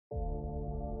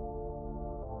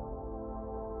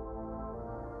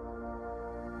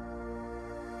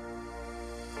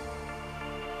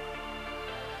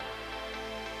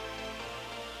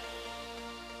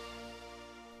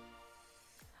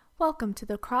Welcome to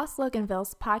the Cross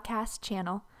Loganville's podcast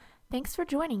channel. Thanks for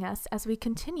joining us as we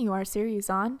continue our series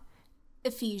on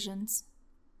Ephesians.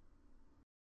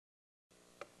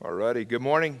 Alrighty, good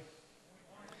morning.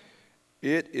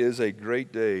 It is a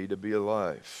great day to be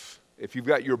alive. If you've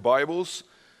got your Bibles,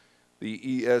 the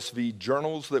ESV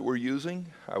journals that we're using,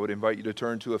 I would invite you to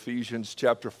turn to Ephesians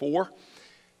chapter 4,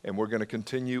 and we're going to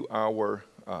continue our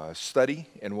study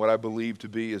in what I believe to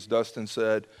be, as Dustin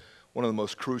said, one of the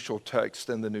most crucial texts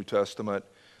in the New Testament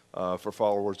for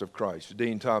followers of Christ.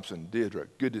 Dean Thompson, Deirdre,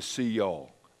 good to see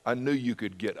y'all. I knew you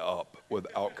could get up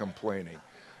without complaining.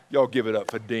 Y'all give it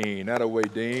up for Dean.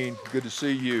 Attaway, Dean. Good to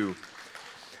see you.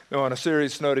 Now, on a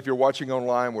serious note, if you're watching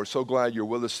online, we're so glad you're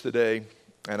with us today.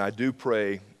 And I do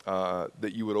pray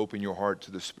that you would open your heart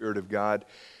to the Spirit of God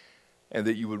and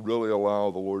that you would really allow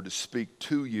the Lord to speak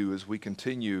to you as we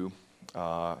continue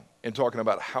in talking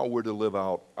about how we're to live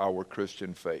out our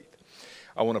Christian faith.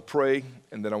 I want to pray,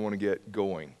 and then I want to get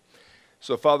going.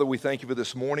 So, Father, we thank you for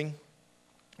this morning.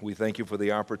 We thank you for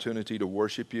the opportunity to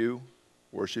worship you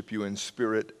in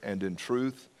spirit and in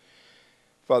truth.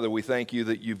 Father, we thank you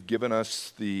that you've given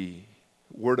us the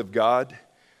Word of God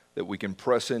that we can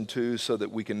press into so that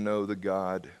we can know the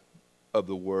God of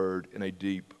the Word in a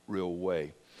deep, real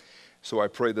way. So I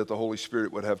pray that the Holy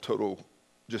Spirit would have total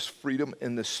just freedom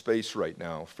in this space right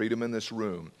now, freedom in this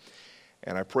room.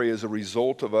 And I pray as a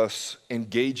result of us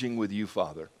engaging with you,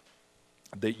 Father,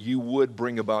 that you would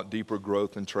bring about deeper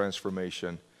growth and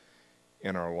transformation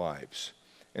in our lives.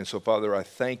 And so, Father, I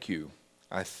thank you.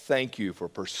 I thank you for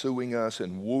pursuing us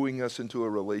and wooing us into a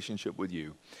relationship with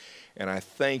you. And I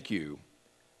thank you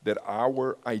that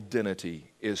our identity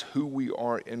is who we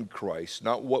are in Christ,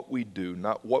 not what we do,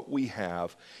 not what we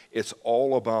have. It's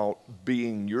all about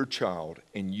being your child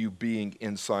and you being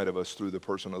inside of us through the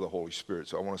person of the Holy Spirit.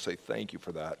 So I want to say thank you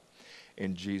for that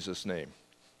in Jesus' name.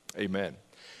 Amen.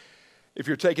 If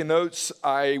you're taking notes,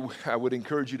 I would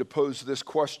encourage you to pose this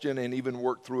question and even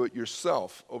work through it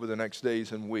yourself over the next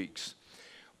days and weeks.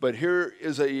 But here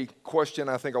is a question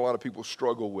I think a lot of people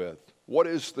struggle with. What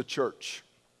is the church?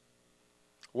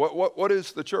 What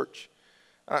is the church?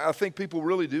 I think people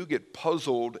really do get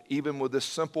puzzled even with this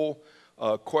simple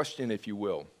question, if you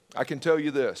will. I can tell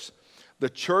you this. The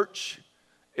church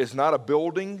is not a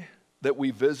building that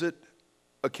we visit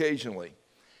occasionally.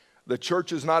 The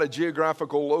church is not a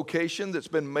geographical location that's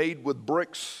been made with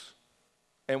bricks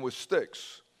and with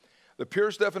sticks. The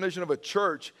purest definition of a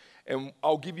church, and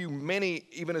I'll give you many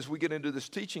even as we get into this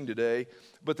teaching today,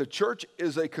 but the church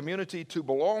is a community to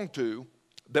belong to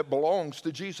that belongs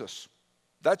to Jesus.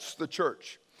 That's the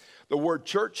church. The word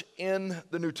church in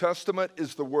the New Testament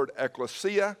is the word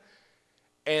ecclesia,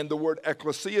 and the word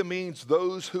ecclesia means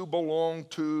those who belong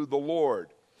to the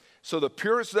Lord. So the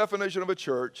purest definition of a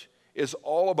church is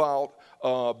all about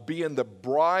being the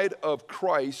bride of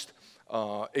Christ,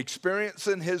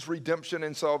 experiencing his redemption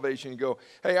and salvation. You go,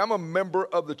 hey, I'm a member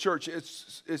of the church.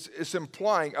 It's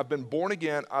implying I've been born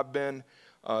again, I've been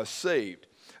saved.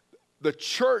 The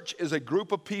church is a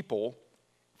group of people,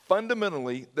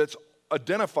 fundamentally, that's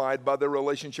identified by their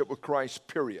relationship with Christ,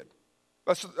 period.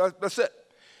 That's it.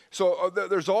 So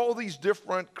there's all these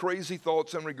different crazy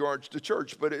thoughts in regards to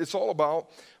church, but it's all about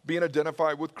being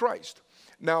identified with Christ.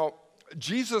 Now,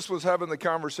 Jesus was having the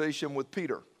conversation with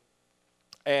Peter,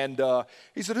 and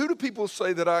he said, who do people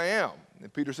say that I am?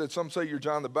 And Peter said, some say you're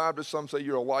John the Baptist, some say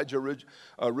you're Elijah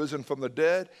risen from the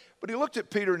dead. But he looked at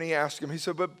Peter and he asked him, he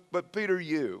said, but Peter,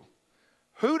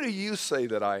 who do you say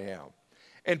that I am?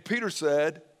 And Peter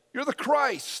said, you're the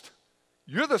Christ.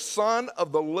 You're the Son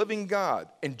of the living God.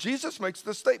 And Jesus makes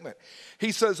this statement.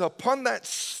 He says, upon that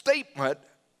statement,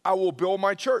 I will build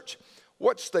my church.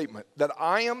 What statement? That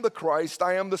I am the Christ,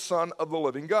 I am the Son of the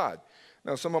living God.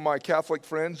 Now, some of my Catholic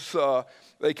friends,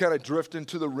 they kind of drift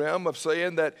into the rim of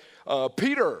saying that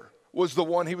Peter was the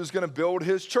one he was going to build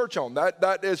his church on.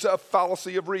 That is a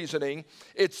fallacy of reasoning.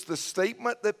 It's the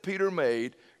statement that Peter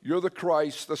made, you're the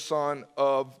Christ, the Son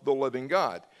of the living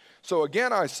God. So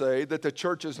again, I say that the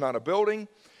church is not a building.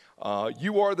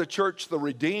 You are the church, the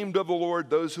redeemed of the Lord,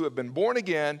 those who have been born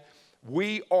again.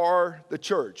 We are the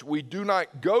church. We do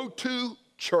not go to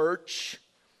church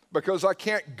because I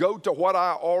can't go to what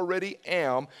I already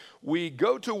am. We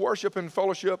go to worship and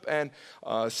fellowship and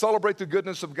celebrate the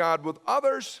goodness of God with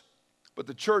others, but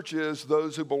the church is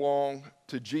those who belong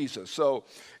to Jesus. So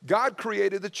God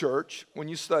created the church, when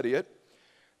you study it,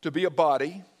 to be a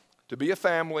body, to be a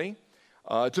family,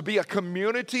 to be a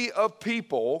community of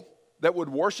people that would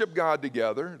worship God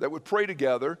together, that would pray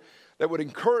together, that would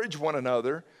encourage one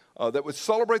another, that would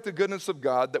celebrate the goodness of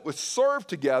God, that would serve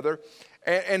together.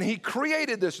 And he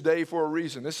created this day for a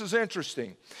reason. This is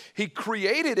interesting. He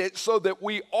created it so that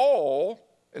we all,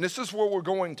 and this is where we're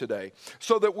going today,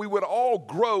 so that we would all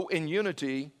grow in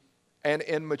unity and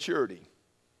in maturity.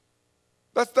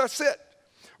 That's it.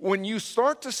 When you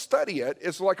start to study it,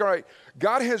 it's like, all right,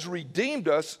 God has redeemed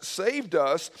us, saved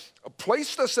us,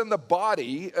 placed us in the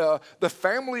body, the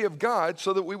family of God,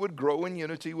 so that we would grow in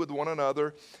unity with one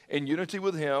another, in unity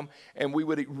with Him, and we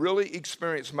would really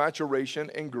experience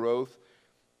maturation and growth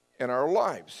in our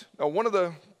lives. Now, one of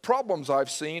the problems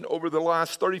I've seen over the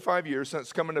last 35 years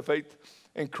since coming to faith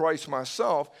in Christ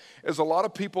myself is a lot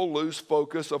of people lose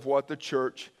focus of what the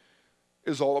church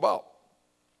is all about.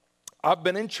 I've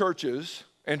been in churches,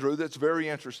 Andrew, that's very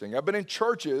interesting. I've been in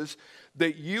churches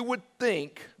that you would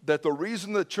think that the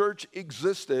reason the church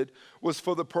existed was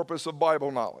for the purpose of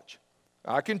Bible knowledge.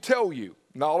 I can tell you,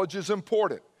 knowledge is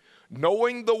important.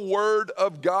 Knowing the Word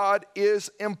of God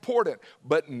is important,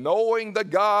 but knowing the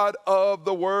God of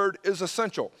the Word is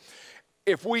essential.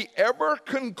 If we ever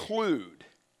conclude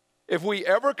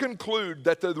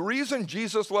that the reason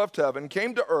Jesus left heaven,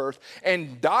 came to earth,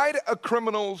 and died a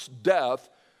criminal's death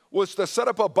was to set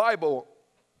up a Bible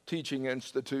teaching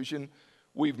institution,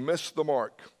 we've missed the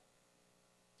mark.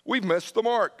 We've missed the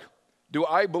mark. Do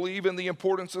I believe in the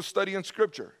importance of studying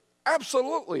Scripture?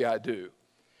 Absolutely I do.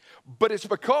 But it's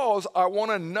because I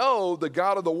want to know the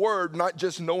God of the Word, not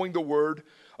just knowing the Word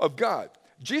of God.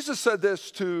 Jesus said this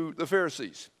to the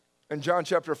Pharisees in John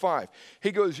chapter 5.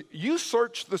 He goes, you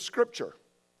search the Scripture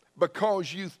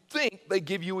because you think they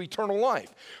give you eternal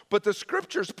life. But the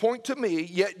Scriptures point to me,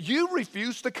 yet you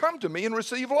refuse to come to me and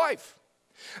receive life.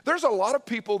 There's a lot of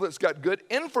people that's got good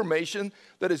information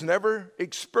that has never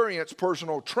experienced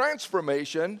personal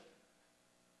transformation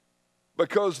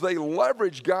because they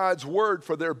leverage God's Word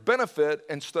for their benefit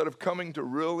instead of coming to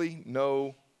really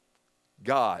know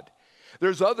God.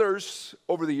 There's others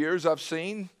over the years I've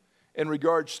seen in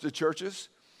regards to churches.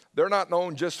 They're not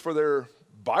known just for their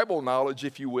Bible knowledge,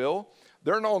 if you will.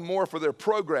 They're known more for their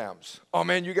programs. Oh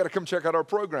man, you got to come check out our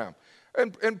program.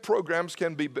 And programs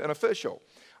can be beneficial.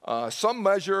 Some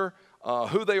measure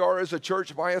who they are as a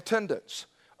church by attendance.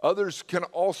 Others can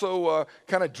also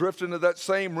kind of drift into that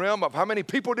same realm of how many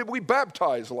people did we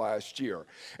baptize last year.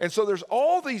 And so there's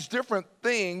all these different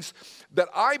things that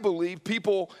I believe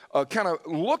people kind of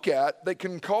look at that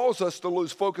can cause us to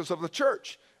lose focus of the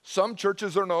church. Some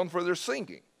churches are known for their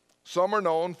singing. Some are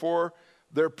known for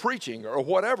their preaching or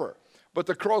whatever. But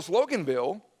the Cross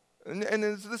Loganville, and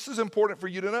this is important for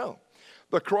you to know,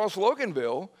 the Cross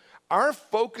Loganville, our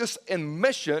focus and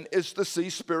mission is to see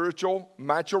spiritual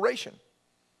maturation.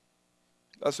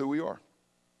 That's who we are.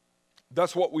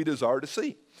 That's what we desire to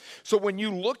see. So when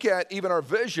you look at even our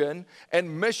vision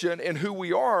and mission and who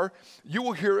we are, you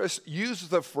will hear us use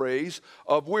the phrase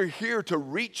of we're here to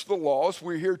reach the lost,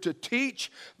 we're here to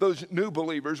teach those new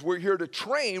believers, we're here to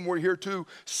train, we're here to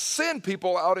send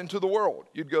people out into the world.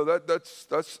 You'd go,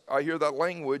 that's I hear that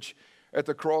language at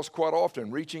the cross quite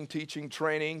often, reaching, teaching,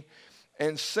 training,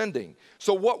 and sending.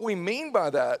 So what we mean by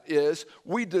that is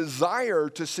we desire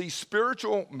to see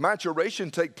spiritual maturation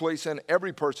take place in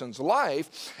every person's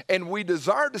life, and we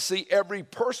desire to see every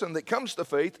person that comes to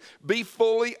faith be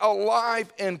fully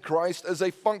alive in Christ as a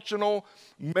functional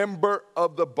member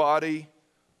of the body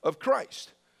of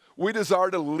Christ. We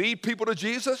desire to lead people to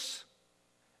Jesus,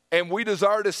 and we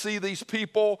desire to see these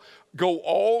people go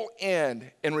all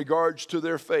in regards to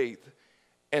their faith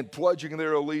and pledging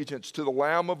their allegiance to the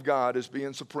Lamb of God as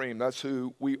being supreme. That's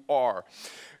who we are.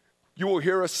 You will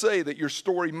hear us say that your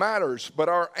story matters, but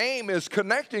our aim is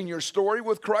connecting your story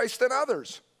with Christ and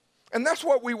others. And that's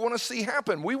what we want to see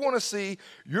happen. We want to see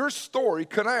your story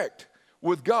connect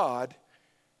with God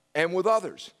and with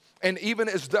others. And even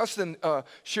as Dustin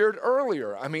shared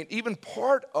earlier, I mean, even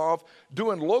part of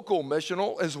doing local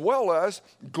missional as well as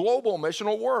global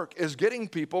missional work is getting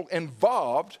people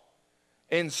involved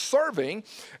in serving,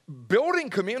 building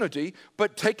community,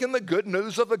 but taking the good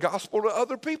news of the gospel to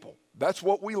other people. That's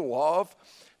what we love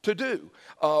to do.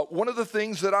 One of the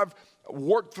things that I've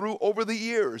worked through over the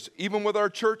years, even with our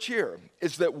church here,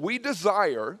 is that we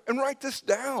desire, and write this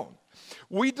down,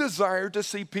 we desire to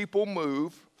see people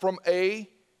move from A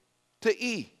to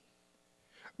E.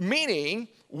 Meaning,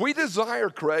 we desire,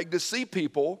 Craig, to see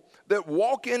people that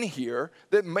walk in here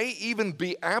that may even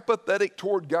be apathetic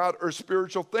toward God or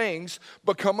spiritual things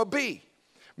become a B.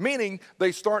 Meaning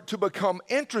they start to become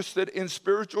interested in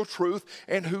spiritual truth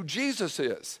and who Jesus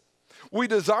is. We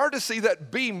desire to see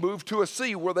that B move to a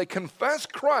C where they confess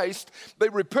Christ, they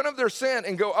repent of their sin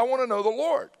and go, I want to know the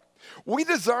Lord. We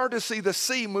desire to see the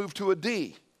C move to a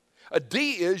D. A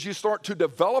D is you start to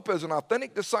develop as an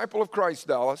authentic disciple of Christ,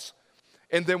 Dallas.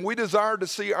 And then we desire to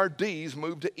see our D's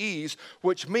move to E's,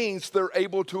 which means they're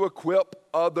able to equip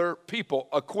other people.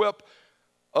 Equip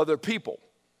other people.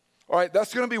 All right,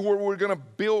 that's going to be where we're going to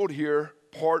build here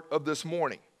part of this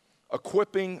morning.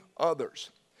 Equipping others.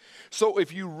 So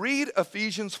if you read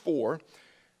Ephesians 4,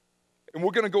 and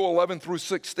we're going to go 11 through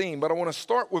 16, but I want to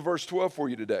start with verse 12 for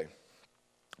you today.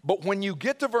 But when you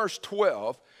get to verse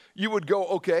 12, you would go,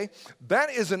 okay, that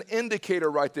is an indicator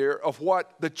right there of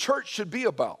what the church should be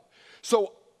about.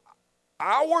 So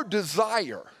our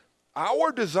desire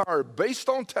based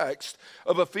on text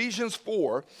of Ephesians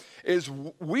 4 is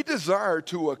we desire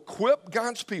to equip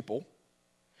God's people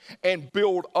and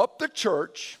build up the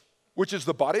church, which is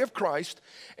the body of Christ,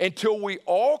 until we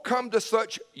all come to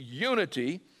such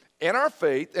unity in our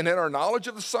faith and in our knowledge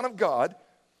of the Son of God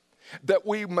that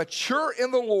we mature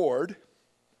in the Lord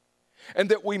and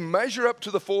that we measure up to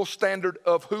the full standard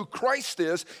of who Christ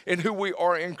is and who we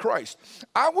are in Christ.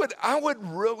 I would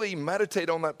really meditate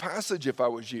on that passage if I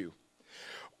was you.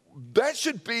 That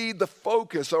should be the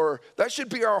focus, or that should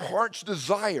be our heart's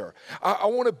desire. I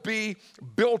want to be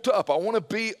built up. I want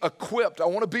to be equipped. I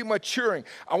want to be maturing.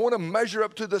 I want to measure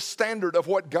up to the standard of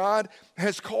what God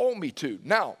has called me to.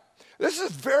 Now, this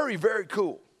is very, very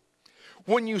cool.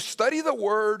 When you study the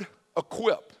word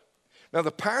equip, now, the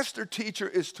pastor teacher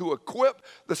is to equip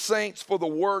the saints for the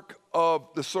work of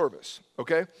the service,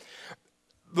 okay?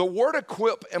 The word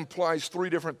equip implies three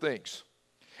different things.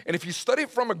 And if you study it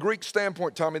from a Greek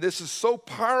standpoint, Tommy, this is so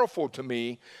powerful to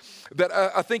me that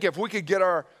I think if we could get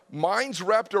our minds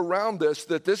wrapped around this,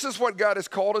 that this is what God has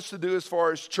called us to do as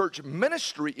far as church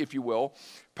ministry, if you will,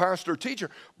 pastor, teacher.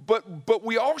 But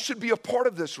we all should be a part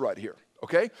of this right here.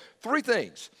 Okay? Three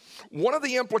things. One of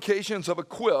the implications of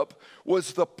equip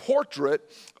was the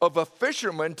portrait of a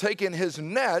fisherman taking his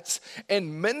nets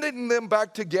and mending them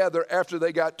back together after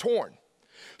they got torn.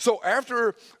 So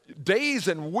after days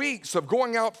and weeks of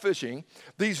going out fishing,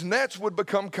 these nets would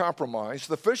become compromised.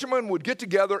 The fishermen would get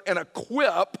together and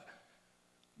equip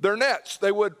their nets.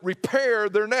 They would repair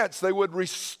their nets. They would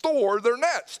restore their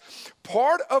nets.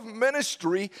 Part of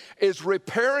ministry is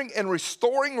repairing and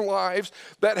restoring lives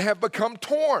that have become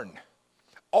torn.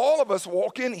 All of us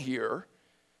walk in here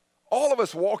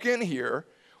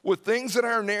with things in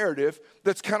our narrative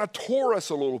that's kind of tore us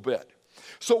a little bit.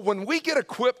 So when we get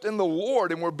equipped in the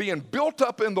Lord and we're being built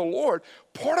up in the Lord,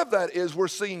 part of that is we're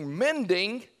seeing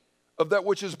mending of that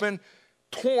which has been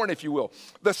torn, if you will.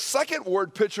 The second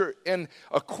word picture in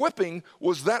equipping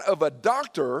was that of a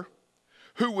doctor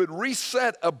who would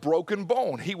reset a broken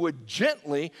bone. He would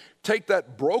gently take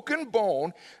that broken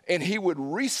bone and he would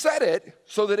reset it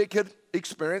so that it could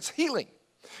experience healing.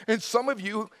 And some of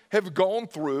you have gone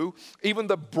through even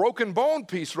the broken bone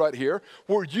piece right here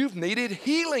where you've needed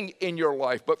healing in your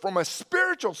life. But from a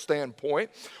spiritual standpoint,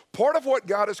 part of what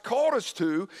God has called us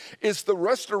to is the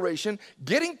restoration,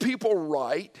 getting people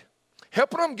right,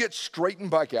 helping them get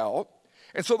straightened back out.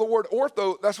 And so the word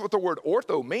ortho, that's what the word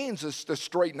ortho means, is to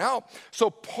straighten out. So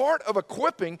part of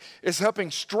equipping is helping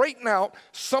straighten out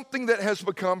something that has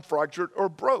become fractured or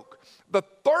broke. The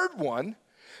third one,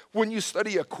 when you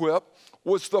study equip,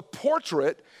 was the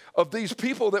portrait of these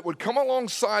people that would come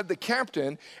alongside the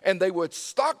captain and they would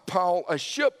stockpile a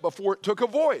ship before it took a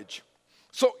voyage.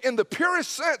 So in the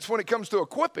purest sense, when it comes to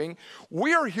equipping,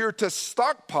 we are here to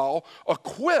stockpile,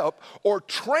 equip, or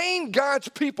train God's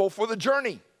people for the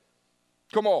journey.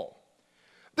 Come on.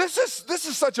 This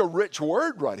is such a rich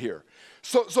word right here.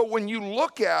 So when you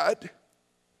look at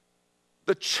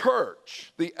the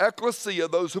church, the ecclesia,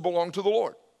 those who belong to the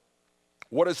Lord,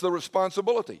 what is the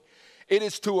responsibility? It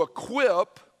is to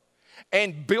equip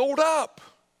and build up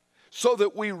so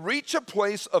that we reach a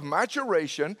place of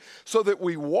maturation, so that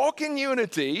we walk in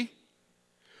unity,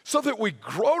 so that we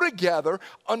grow together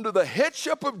under the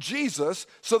headship of Jesus,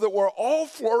 so that we're all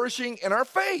flourishing in our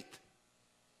faith.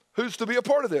 Who's to be a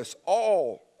part of this?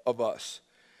 All of us.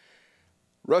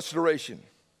 Restoration,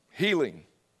 healing,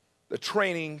 the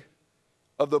training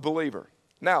of the believer.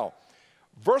 Now,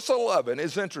 verse 11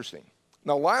 is interesting.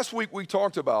 Now, last week we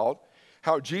talked about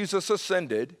how Jesus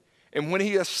ascended, and when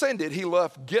he ascended, he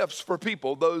left gifts for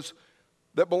people, those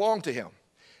that belong to him.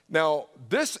 Now,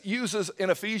 this uses in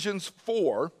Ephesians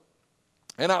 4,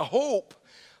 and I hope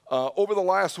over the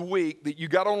last week that you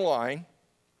got online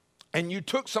and you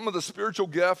took some of the spiritual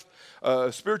gift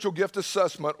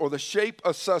assessment or the shape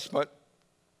assessment.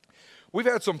 We've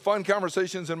had some fun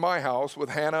conversations in my house with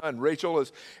Hannah and Rachel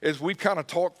as we've kind of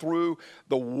talked through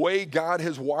the way God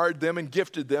has wired them and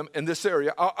gifted them in this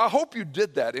area. I hope you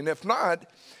did that. And if not,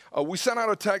 We sent out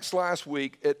a text last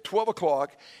week at 12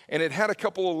 o'clock, and it had a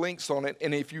couple of links on it.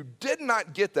 And if you did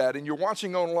not get that and you're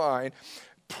watching online,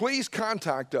 please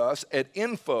contact us at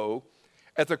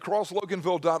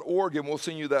info@thecrossloganville.org, and we'll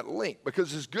send you that link,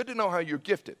 because it's good to know how you're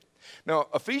gifted. Now,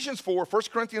 Ephesians 4,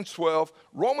 1 Corinthians 12,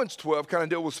 Romans 12 kind of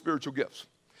deal with spiritual gifts.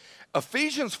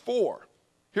 Ephesians 4,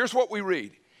 here's what we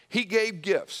read. He gave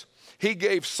gifts. He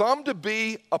gave some to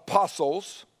be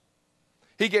apostles.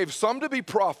 He gave some to be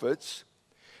prophets.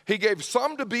 He gave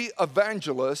some to be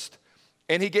evangelists.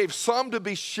 And he gave some to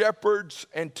be shepherds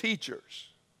and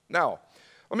teachers. Now,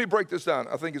 let me break this down.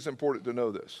 I think it's important to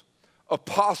know this.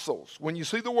 Apostles. When you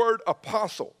see the word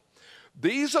apostle,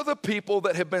 these are the people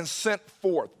that have been sent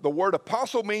forth. The word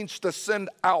apostle means to send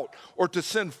out or to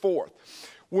send forth.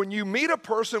 When you meet a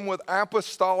person with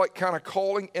apostolic kind of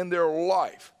calling in their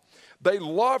life, they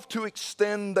love to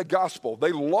extend the gospel.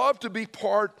 They love to be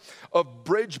part of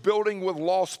bridge building with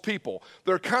lost people.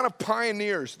 They're kind of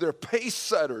pioneers. They're pace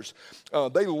setters.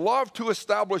 They love to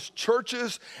establish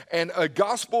churches and a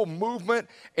gospel movement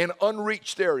in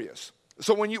unreached areas.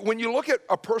 So when you look at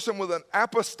a person with an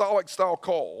apostolic style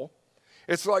call,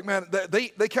 it's like, man, they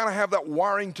kind of have that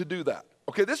wiring to do that.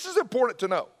 Okay, this is important to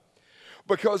know.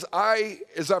 Because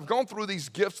as I've gone through these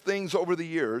gifts things over the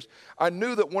years, I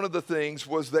knew that one of the things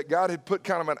was that God had put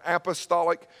kind of an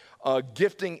apostolic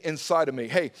gifting inside of me.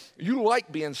 Hey, you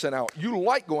like being sent out. You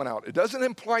like going out. It doesn't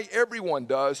imply everyone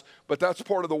does, but that's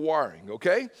part of the wiring,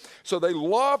 okay? So they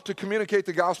love to communicate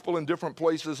the gospel in different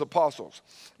places, apostles.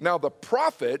 Now the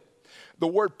prophet, the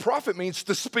word prophet means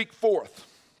to speak forth.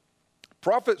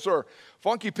 Prophets are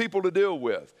funky people to deal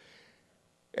with.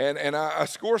 And I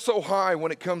score so high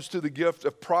when it comes to the gift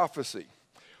of prophecy.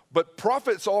 But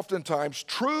prophets oftentimes,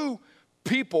 true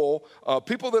people,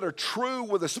 people that are true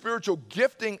with a spiritual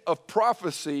gifting of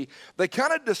prophecy, they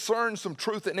kind of discern some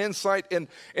truth and insight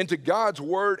into God's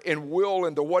word and will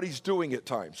into what he's doing at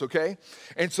times, okay?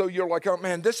 And so you're like, oh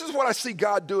man, this is what I see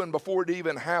God doing before it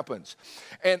even happens.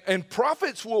 And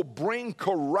prophets will bring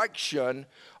correction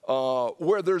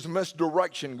where there's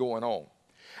misdirection going on.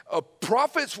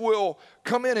 Prophets will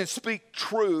come in and speak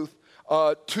truth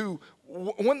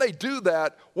when they do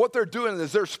that, what they're doing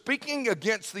is they're speaking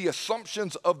against the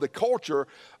assumptions of the culture,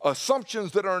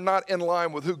 assumptions that are not in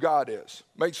line with who God is.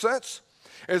 Make sense?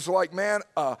 It's like, man,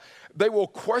 they will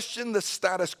question the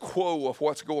status quo of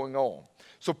what's going on.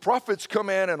 So prophets come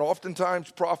in, and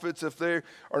oftentimes prophets, if they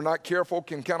are not careful,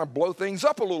 can kind of blow things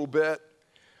up a little bit.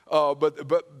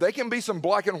 But they can be some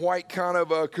black and white kind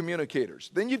of communicators.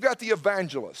 Then you've got the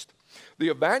evangelist. The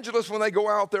evangelists, when they go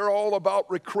out, they're all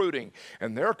about recruiting,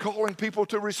 and they're calling people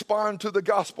to respond to the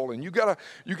gospel. And you gotta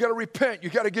repent. You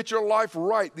gotta get your life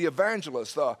right. The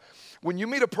evangelist. When you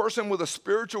meet a person with a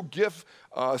spiritual gift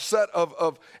set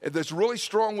of that's really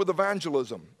strong with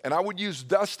evangelism, and I would use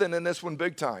Dustin in this one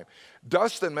big time.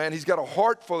 Dustin, man, he's got a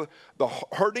heart for the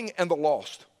hurting and the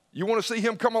lost. You want to see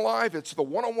him come alive? It's the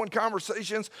one-on-one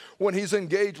conversations when he's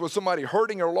engaged with somebody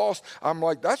hurting or lost. I'm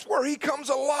like, that's where he comes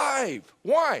alive.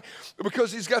 Why?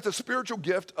 Because he's got the spiritual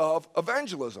gift of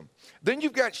evangelism. Then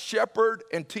you've got shepherd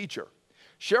and teacher.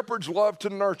 Shepherds love to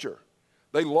nurture.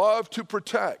 They love to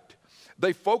protect.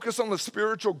 They focus on the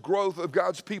spiritual growth of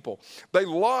God's people. They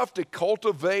love to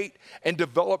cultivate and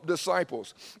develop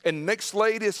disciples. And Nick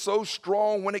Slade is so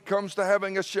strong when it comes to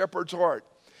having a shepherd's heart.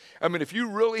 I mean, if you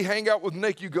really hang out with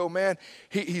Nick, you go, man,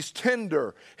 he's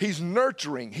tender, he's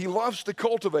nurturing, he loves to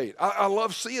cultivate. I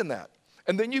love seeing that.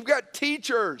 And then you've got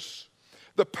teachers,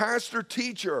 the pastor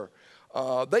teacher.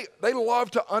 They love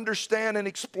to understand and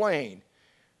explain.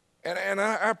 And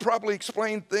I probably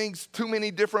explain things too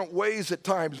many different ways at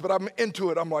times, but I'm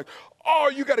into it. I'm like, oh,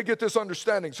 you got to get this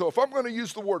understanding. So if I'm going to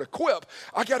use the word equip,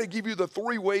 I got to give you the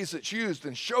 3 ways it's used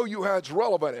and show you how it's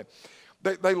relevant.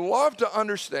 They love to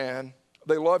understand.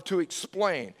 They love to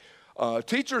explain.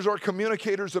 Teachers are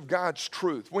communicators of God's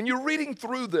truth. When you're reading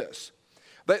through this,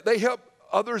 they help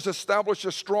others establish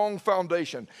a strong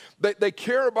foundation. They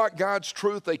care about God's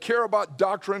truth. They care about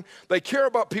doctrine. They care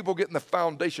about people getting the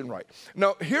foundation right.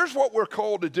 Now, here's what we're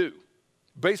called to do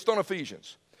based on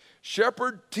Ephesians.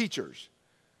 Shepherd teachers,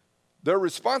 their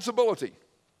responsibility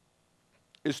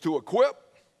is to equip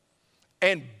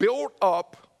and build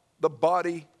up the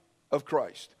body of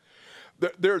Christ.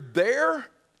 They're there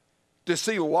to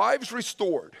see lives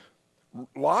restored,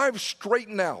 lives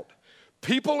straightened out,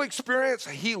 people experience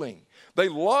healing. They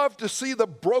love to see the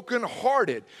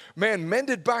brokenhearted, man,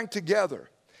 mended back together.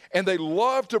 And they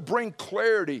love to bring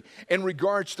clarity in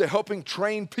regards to helping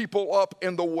train people up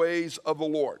in the ways of the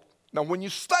Lord. Now, when you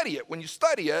study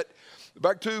it,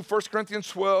 back to 1 Corinthians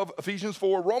 12, Ephesians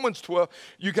 4, Romans 12.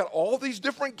 You got all these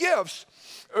different gifts,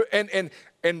 and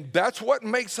that's what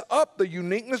makes up the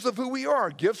uniqueness of who we are,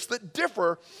 gifts that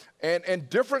differ, and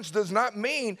difference does not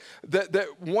mean that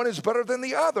one is better than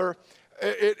the other.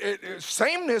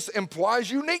 Sameness implies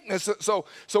uniqueness. So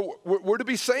we're to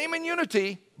be same in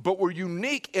unity, but we're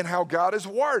unique in how God has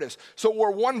wired us. So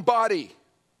we're one body.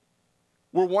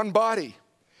 We're one body.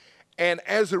 And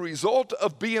as a result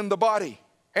of being the body,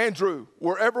 Andrew,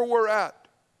 wherever we're at,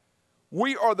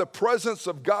 we are the presence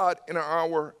of God in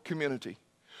our community.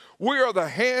 We are the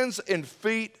hands and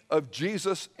feet of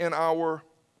Jesus in our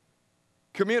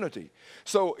community.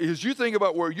 So as you think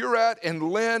about where you're at,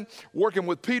 and Lynn, working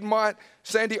with Piedmont,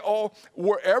 Sandy, all,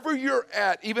 wherever you're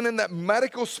at, even in that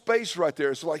medical space right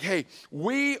there, it's like, hey,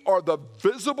 we are the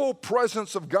visible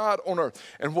presence of God on earth.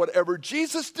 And whatever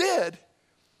Jesus did,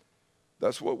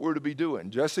 that's what we're to be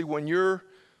doing. Jesse, when you're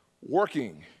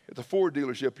working at the Ford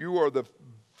dealership, you are the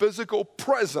physical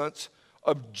presence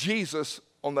of Jesus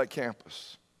on that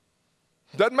campus.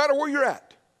 Doesn't matter where you're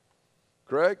at,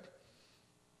 correct?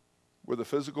 We're the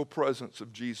physical presence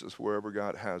of Jesus wherever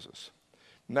God has us.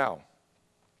 Now,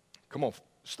 come on,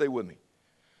 stay with me.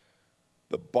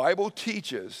 The Bible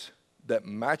teaches that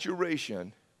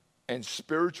maturation and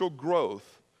spiritual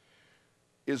growth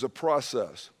is a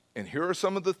process. And here are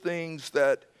some of the things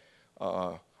that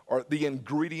are the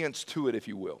ingredients to it, if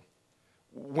you will.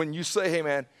 When you say, hey,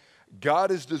 man,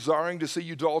 God is desiring to see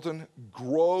you, Dalton,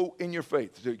 grow in your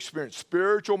faith, to experience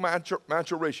spiritual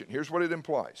maturation. Here's what it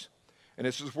implies. And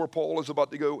this is where Paul is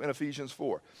about to go in Ephesians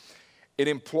 4. It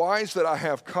implies that I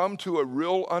have come to a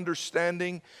real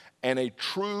understanding and a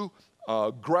true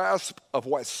grasp of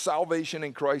what salvation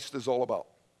in Christ is all about.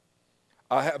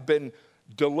 I have been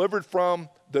delivered from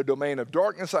the domain of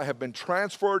darkness. I have been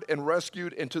transferred and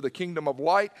rescued into the kingdom of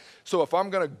light. So if I'm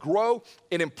going to grow,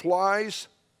 it implies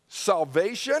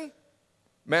salvation.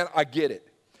 Man, I get it.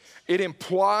 It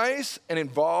implies and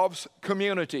involves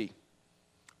community.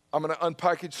 I'm going to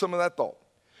unpackage some of that thought.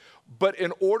 But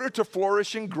in order to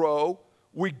flourish and grow,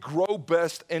 we grow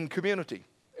best in community.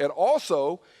 And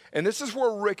also, and this is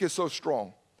where Rick is so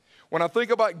strong. When I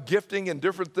think about gifting and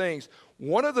different things,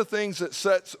 one of the things that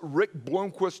sets Rick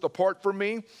Bloomquist apart for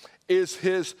me is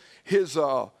he's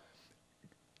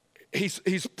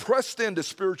pressed into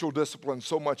spiritual discipline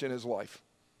so much in his life.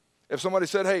 If somebody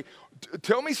said, hey,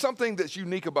 tell me something that's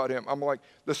unique about him, I'm like,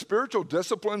 the spiritual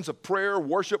disciplines of prayer,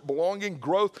 worship, belonging,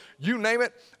 growth, you name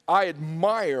it, I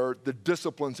admire the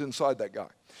disciplines inside that guy.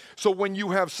 So when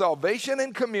you have salvation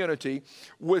and community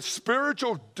with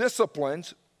spiritual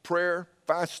disciplines, prayer,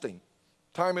 fasting,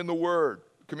 time in the Word,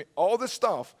 all this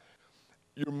stuff,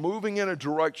 you're moving in a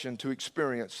direction to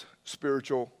experience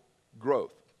spiritual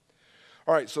growth.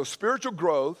 All right, so spiritual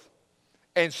growth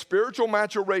and spiritual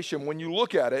maturation, when you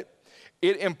look at it,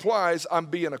 it implies I'm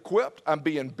being equipped, I'm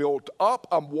being built up,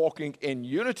 I'm walking in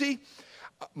unity.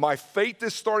 My faith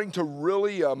is starting to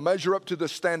really measure up to the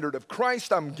standard of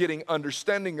Christ. I'm getting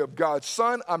understanding of God's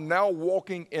Son. I'm now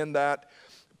walking in that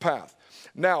path.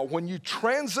 Now, when you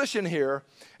transition here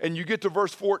and you get to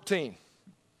verse 14,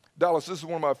 Dallas, this is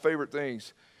one of my favorite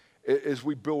things is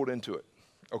we build into it,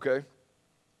 okay?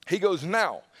 He goes,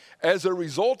 now, as a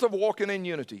result of walking in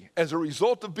unity, as a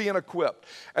result of being equipped,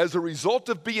 as a result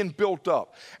of being built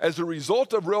up, as a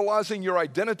result of realizing your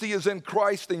identity is in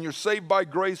Christ and you're saved by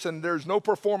grace and there's no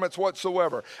performance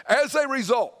whatsoever, as a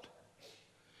result,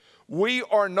 we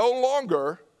are no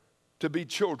longer to be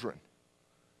children.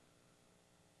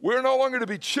 We're no longer to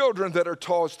be children that are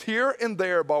tossed here and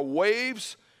there by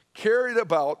waves, carried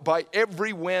about by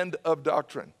every wind of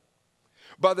doctrine,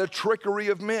 by the trickery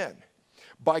of men,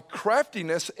 by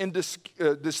craftiness and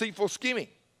deceitful scheming.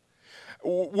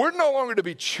 We're no longer to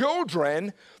be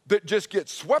children that just get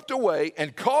swept away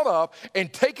and caught up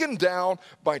and taken down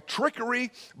by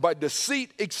trickery, by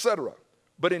deceit, etc.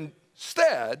 But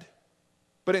instead,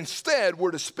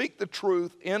 we're to speak the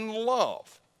truth in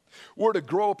love. We're to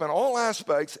grow up in all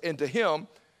aspects into Him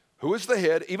who is the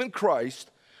head, even Christ,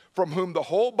 from whom the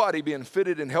whole body being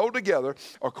fitted and held together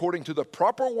according to the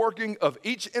proper working of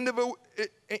each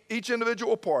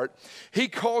individual part, He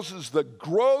causes the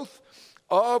growth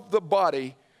of the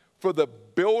body for the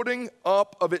building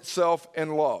up of itself in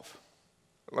love.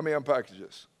 Let me unpackage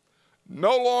this.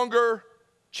 No longer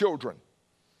children.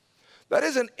 That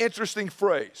is an interesting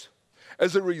phrase.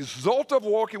 As a result of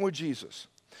walking with Jesus,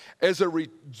 as a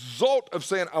result of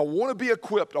saying, I want to be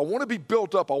equipped, I want to be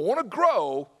built up, I want to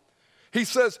grow, He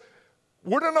says,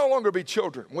 we're to no longer be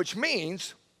children, which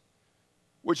means,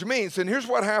 and here's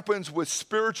what happens with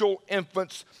spiritual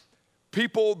infants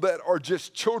people that are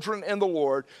just children in the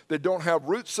Lord that don't have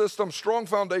root system, strong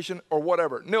foundation, or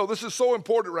whatever. No, this is so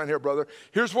important right here, brother.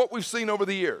 Here's what we've seen over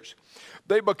the years.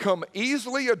 They become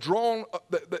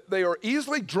they are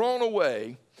easily drawn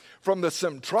away from the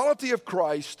centrality of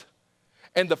Christ,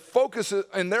 and the focus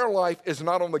in their life is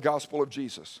not on the gospel of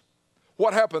Jesus.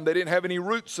 What happened? They didn't have any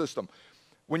root system.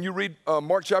 When you read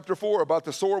Mark chapter 4 about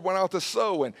the sower went out to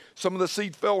sow and some of the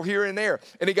seed fell here and there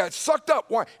and it got sucked up.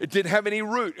 Why? It didn't have any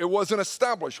root. It wasn't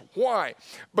established. Why?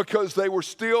 Because they were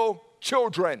still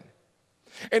children.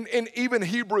 And even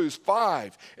Hebrews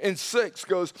 5 and 6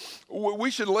 goes, we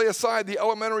should lay aside the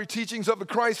elementary teachings of the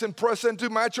Christ and press into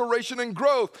maturation and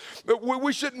growth. But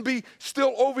we shouldn't be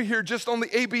still over here just on the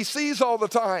ABCs all the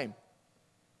time.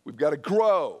 We've got to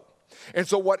grow. And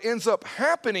so what ends up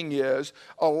happening is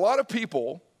a lot of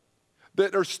people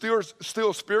that are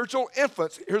still spiritual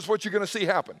infants, here's what you're going to see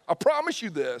happen. I promise you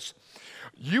this.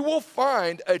 You will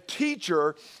find a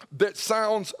teacher that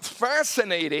sounds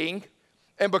fascinating,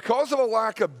 and because of a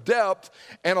lack of depth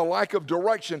and a lack of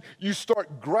direction, you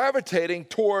start gravitating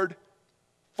toward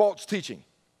false teaching,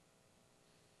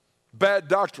 bad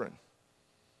doctrine,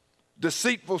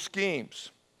 deceitful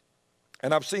schemes.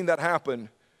 And I've seen that happen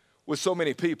with so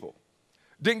many people.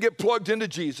 Didn't get plugged into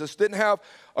Jesus, didn't have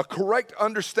a correct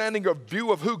understanding or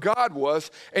view of who God was,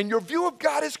 and your view of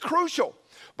God is crucial.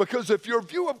 Because if your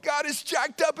view of God is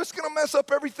jacked up, it's going to mess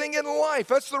up everything in life.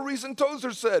 That's the reason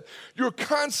Tozer said, your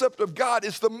concept of God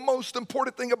is the most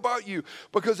important thing about you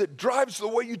because it drives the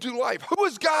way you do life. Who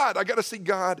is God? I got to see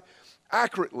God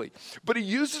accurately. But he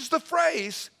uses the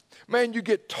phrase, man, you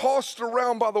get tossed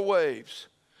around by the waves.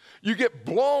 You get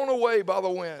blown away by the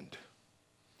wind.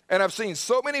 And I've seen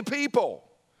so many people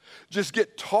just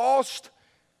get tossed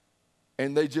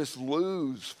and they just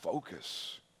lose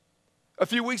focus. A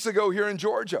few weeks ago here in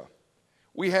Georgia,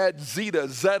 we had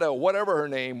Zeta, whatever her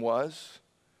name was.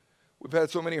 We've had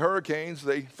so many hurricanes,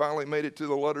 they finally made it to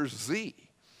the letter Z.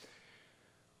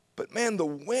 But man, the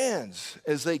winds,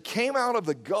 as they came out of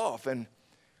the Gulf and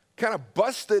kind of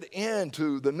busted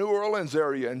into the New Orleans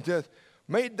area and just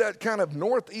made that kind of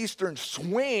northeastern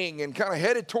swing and kind of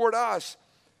headed toward us.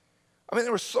 I mean,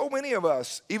 there were so many of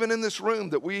us, even in this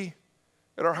room, that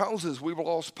at our houses, we've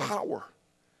lost power.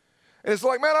 And it's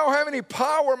like, man, I don't have any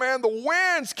power, man. The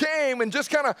winds came and just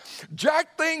kind of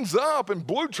jacked things up and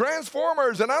blew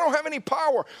transformers, and I don't have any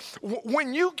power.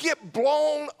 When you get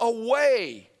blown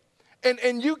away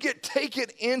and you get taken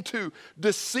into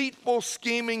deceitful,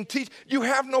 scheming teaching, you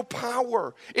have no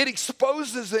power. It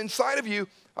exposes inside of you,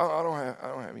 I don't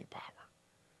have any power.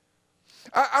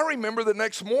 I remember the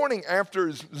next morning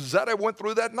after Zeta went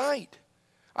through that night.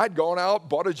 I'd gone out,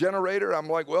 bought a generator. I'm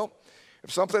like, well,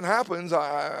 if something happens,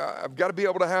 I've got to be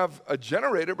able to have a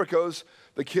generator because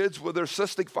the kids with their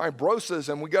cystic fibrosis,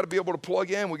 and we got to be able to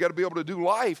plug in. We got to be able to do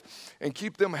life and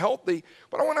keep them healthy.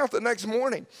 But I went out the next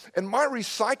morning, and my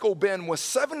recycle bin was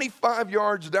 75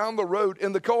 yards down the road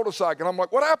in the cul-de-sac. And I'm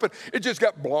like, what happened? It just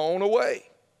got blown away.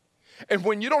 And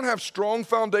when you don't have strong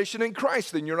foundation in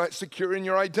Christ, then you're not secure in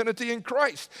your identity in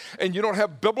Christ. And you don't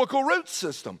have biblical root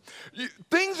system.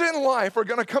 Things in life are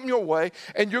going to come your way,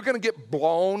 and you're going to get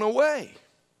blown away.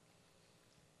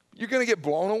 You're going to get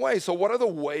blown away. So what are the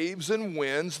waves and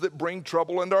winds that bring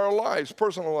trouble into our lives?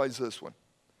 Personalize this one.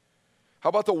 How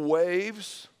about the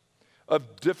waves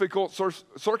of difficult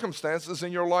circumstances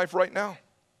in your life right now?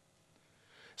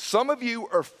 Some of you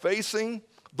are facing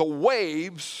the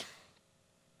waves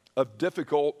of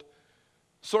difficult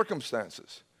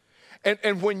circumstances.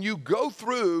 And when you go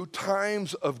through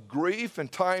times of grief and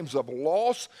times of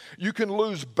loss, you can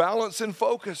lose balance and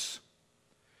focus.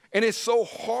 And it's so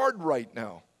hard right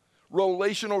now.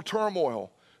 Relational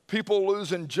turmoil, people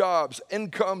losing jobs,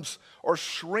 incomes are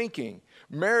shrinking,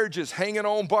 marriages hanging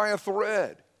on by a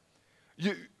thread.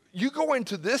 You go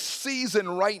into this season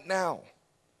right now.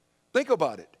 Think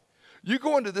about it. You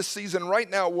go into this season right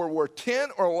now where we're 10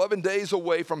 or 11 days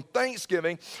away from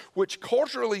Thanksgiving, which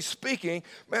culturally speaking,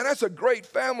 man, that's a great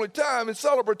family time and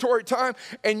celebratory time,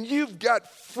 and you've got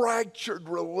fractured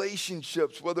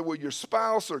relationships, whether with your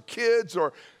spouse or kids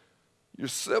or your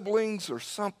siblings or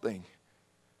something.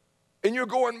 And you're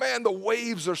going, man, the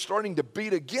waves are starting to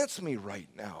beat against me right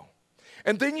now.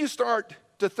 And then you start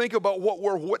to think about what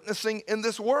we're witnessing in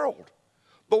this world.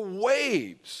 The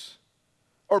waves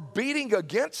are beating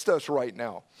against us right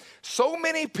now. So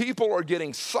many people are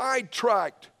getting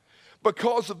sidetracked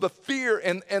because of the fear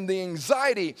and the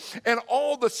anxiety and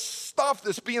all the stuff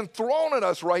that's being thrown at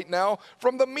us right now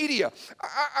from the media.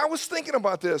 I was thinking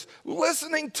about this.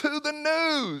 Listening to the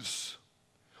news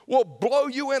will blow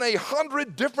you in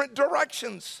 100 different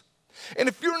directions. And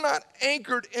if you're not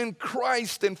anchored in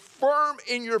Christ and firm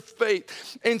in your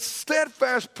faith and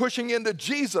steadfast pushing into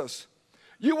Jesus,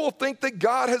 you will think that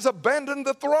God has abandoned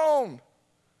the throne.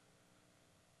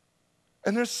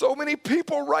 And there's so many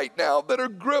people right now that are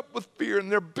gripped with fear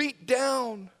and they're beat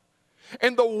down.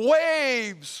 And the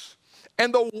waves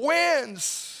and the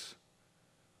winds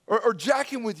are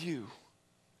jacking with you.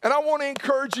 And I want to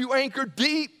encourage you, anchor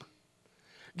deep.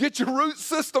 Get your root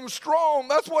system strong.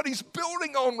 That's what he's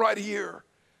building on right here.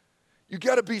 You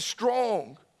got to be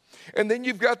strong. And then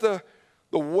you've got the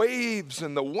waves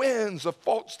and the winds of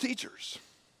false teachers.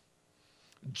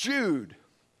 Jude,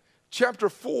 chapter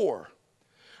 4.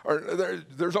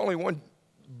 There's only one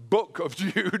book of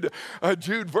Jude.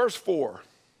 Jude, verse 4.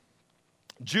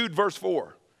 Jude, verse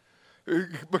 4.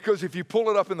 Because if you pull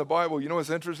it up in the Bible, you know what's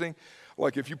interesting?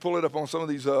 Like if you pull it up on some of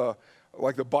these,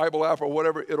 like the Bible app or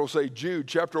whatever, it'll say Jude,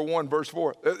 chapter 1, verse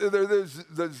 4.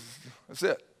 That's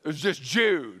it. It's just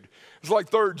Jude. It's like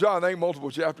 3 John. There ain't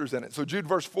multiple chapters in it. So Jude,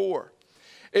 verse 4.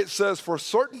 It says, for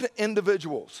certain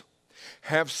individuals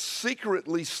have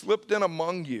secretly slipped in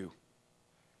among you.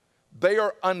 They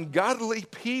are ungodly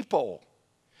people.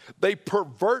 They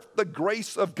pervert the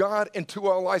grace of God into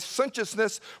a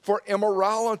licentiousness for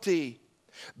immorality.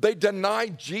 They deny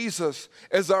Jesus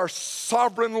as our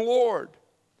sovereign Lord.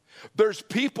 There's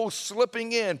people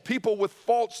slipping in, people with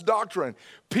false doctrine,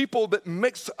 people that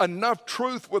mix enough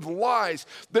truth with lies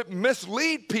that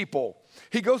mislead people.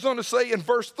 He goes on to say in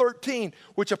verse 13,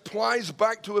 which applies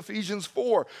back to Ephesians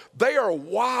 4, they are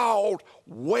wild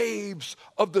waves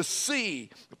of the sea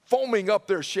foaming up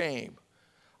their shame.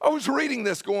 I was reading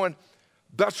this going,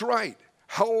 that's right.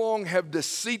 How long have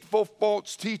deceitful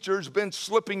false teachers been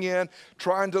slipping in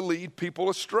trying to lead people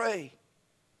astray?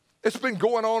 It's been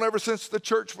going on ever since the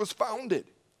church was founded.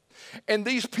 And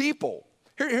these people,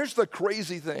 here's the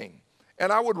crazy thing,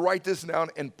 and I would write this down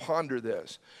and ponder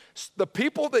this. The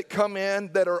people that come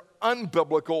in that are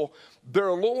unbiblical, they're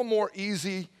a little more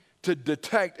easy to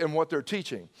detect in what they're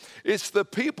teaching. It's the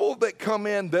people that come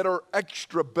in that are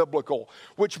extra biblical,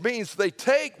 which means they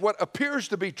take what appears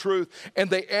to be truth and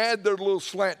they add their little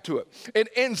slant to it. It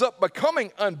ends up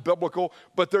becoming unbiblical,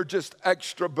 but they're just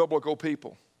extra biblical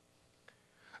people.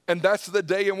 And that's the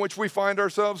day in which we find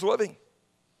ourselves living.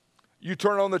 You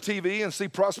turn on the TV and see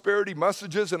prosperity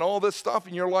messages and all this stuff,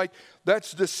 and you're like,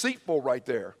 that's deceitful right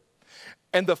there.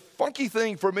 And the funky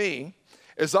thing for me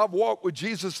is I've walked with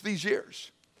Jesus these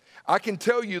years. I can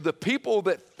tell you the people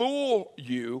that fool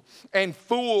you and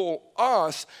fool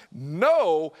us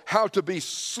know how to be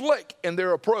slick in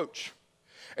their approach.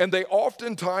 And they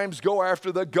oftentimes go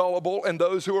after the gullible and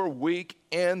those who are weak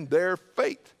in their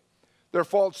faith. They're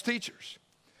false teachers.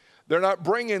 They're not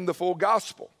bringing the full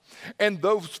gospel. And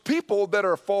those people that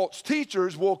are false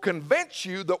teachers will convince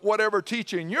you that whatever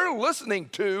teaching you're listening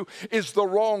to is the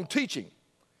wrong teaching.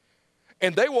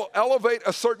 And they will elevate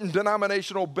a certain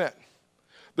denominational bent.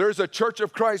 There's a Church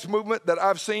of Christ movement that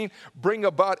I've seen bring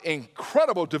about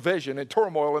incredible division and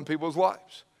turmoil in people's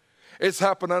lives. It's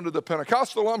happened under the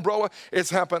Pentecostal umbrella. It's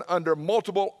happened under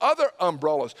multiple other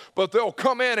umbrellas. But they'll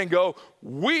come in and go,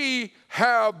 we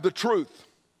have the truth.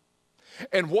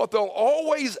 And what they'll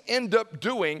always end up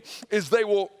doing is they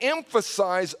will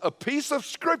emphasize a piece of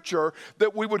scripture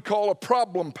that we would call a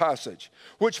problem passage,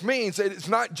 which means that it's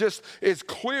not just as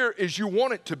clear as you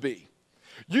want it to be.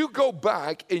 You go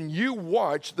back and you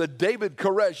watch the David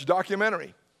Koresh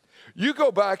documentary. You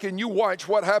go back and you watch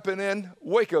what happened in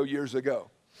Waco years ago.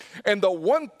 And the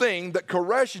one thing that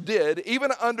Koresh did,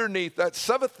 even underneath that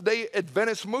Seventh-day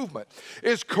Adventist movement,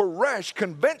 is Koresh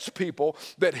convinced people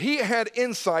that he had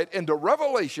insight into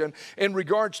Revelation in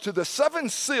regards to the 7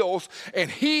 seals,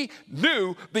 and he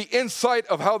knew the insight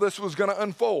of how this was going to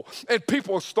unfold. And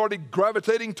people started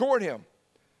gravitating toward him.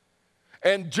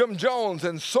 And Jim Jones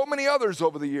and so many others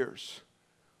over the years.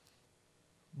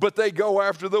 But they go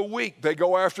after the weak. They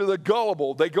go after the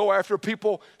gullible. They go after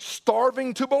people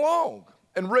starving to belong.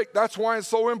 And Rick, that's why it's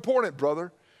so important,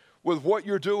 brother, with what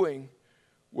you're doing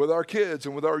with our kids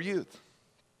and with our youth.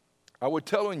 I will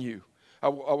tell you,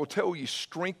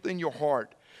 strengthen your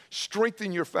heart,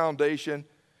 strengthen your foundation,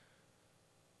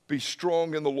 be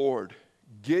strong in the Lord.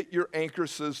 Get your anchor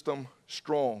system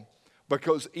strong.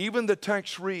 Because even the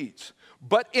text reads,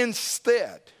 but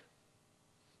instead,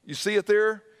 you see it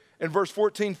there in verse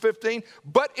 14, 15,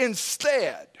 but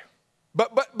instead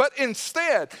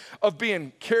of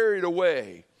being carried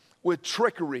away with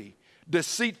trickery,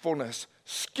 deceitfulness,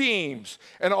 schemes,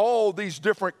 and all these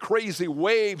different crazy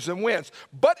waves and winds,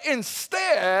 but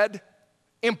instead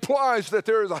implies that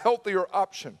there is a healthier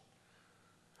option.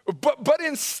 But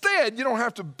instead, you don't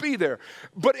have to be there.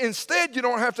 But instead, you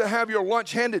don't have to have your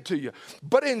lunch handed to you.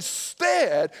 But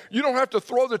instead, you don't have to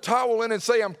throw the towel in and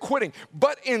say, I'm quitting.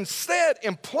 But instead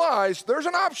implies there's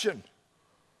an option.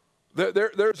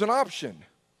 There's an option.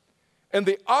 And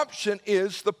the option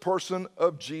is the person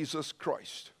of Jesus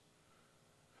Christ.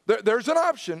 There's an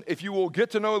option if you will get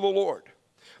to know the Lord.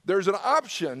 There's an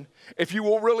option if you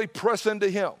will really press into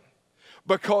Him.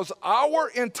 Because our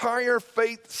entire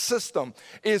faith system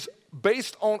is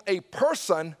based on a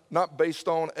person, not based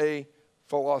on a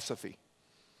philosophy.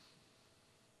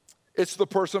 It's the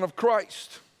person of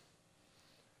Christ.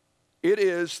 It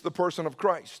is the person of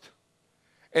Christ.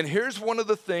 And here's one of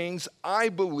the things I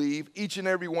believe each and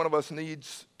every one of us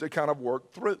needs to kind of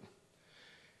work through.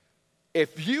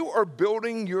 If you are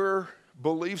building your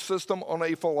belief system on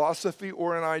a philosophy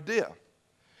or an idea,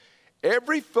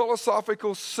 every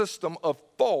philosophical system of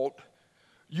thought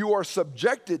you are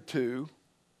subjected to,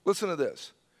 listen to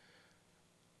this,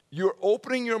 you're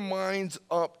opening your minds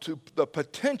up to the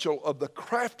potential of the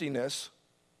craftiness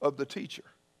of the teacher.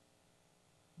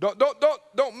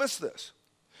 Don't miss this.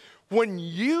 When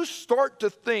you start to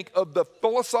think of the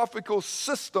philosophical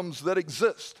systems that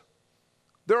exist,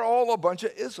 they're all a bunch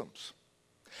of isms.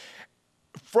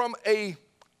 From a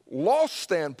law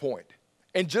standpoint,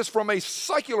 and just from a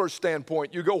secular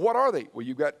standpoint, you go, what are they? Well,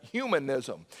 you got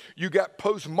humanism. You got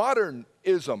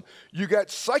postmodernism. You got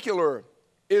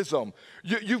secularism.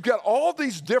 You've got all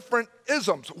these different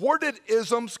isms. Where did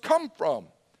isms come from?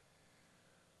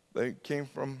 They came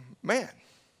from man.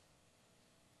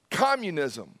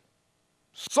 Communism,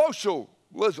 socialism,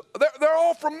 they're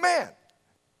all from man.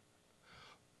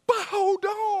 But hold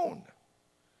on.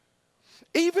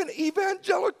 Even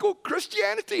evangelical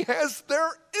Christianity has their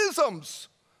isms.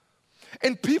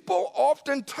 And people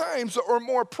oftentimes are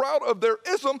more proud of their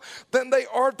ism than they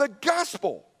are the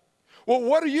gospel. Well,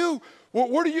 where do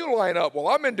you line up? Well,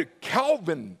 I'm into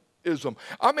Calvinism.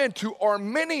 I'm into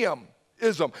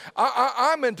Arminianism.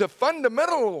 I'm into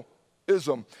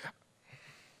fundamentalism.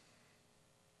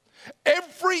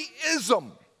 Every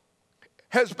ism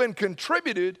has been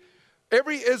contributed,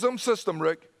 every ism system,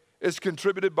 Rick, is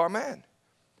contributed by man.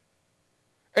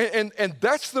 And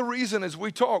that's the reason as we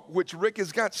talk, which Rick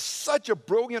has got such a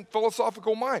brilliant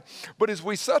philosophical mind. But as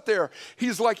we sat there,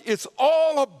 he's like, it's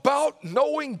all about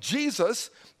knowing Jesus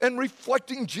and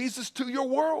reflecting Jesus to your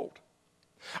world.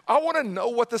 I want to know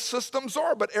what the systems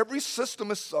are, but every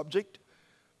system is subject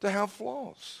to have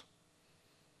flaws.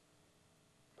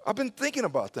 I've been thinking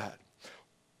about that.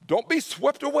 Don't be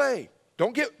swept away.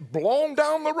 Don't get blown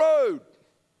down the road.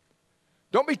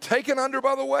 Don't be taken under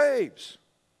by the waves.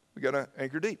 We got to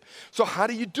anchor deep. So how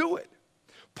do you do it?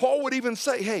 Paul would even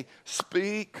say, hey,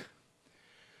 speak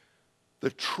the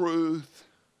truth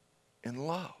in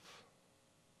love.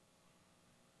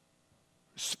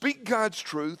 Speak God's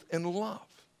truth in love.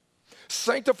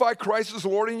 Sanctify Christ as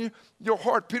Lord in your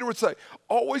heart. Peter would say,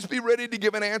 always be ready to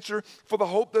give an answer for the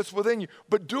hope that's within you,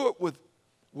 but do it with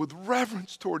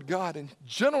reverence toward God and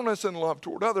gentleness and love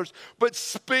toward others, but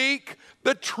speak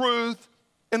the truth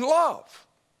in love.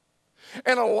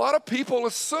 And a lot of people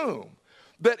assume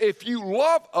that if you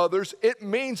love others, it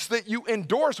means that you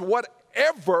endorse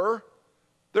whatever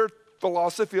their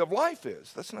philosophy of life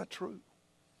is. That's not true.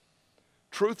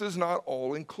 Truth is not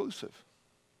all-inclusive.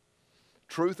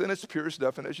 Truth in its purest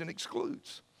definition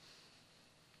excludes.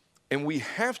 And we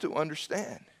have to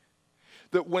understand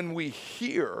that when we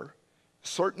hear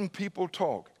certain people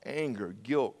talk, anger,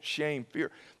 guilt, shame,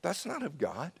 fear, that's not of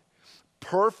God.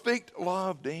 Perfect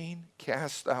love, Dean,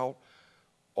 casts out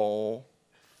all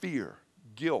fear,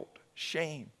 guilt,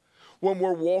 shame. When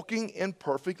we're walking in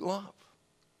perfect love.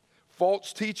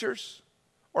 False teachers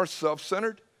are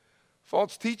self-centered.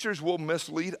 False teachers will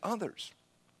mislead others.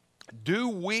 Do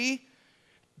we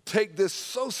take this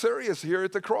so serious here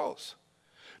at the cross?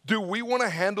 Do we want to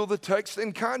handle the text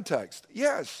in context?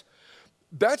 Yes.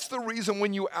 That's the reason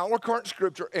when you a la carte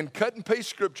scripture and cut and paste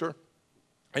scripture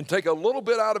and take a little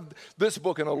bit out of this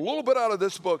book and a little bit out of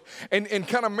this book and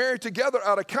kind of marry together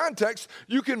out of context,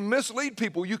 you can mislead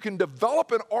people. You can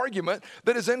develop an argument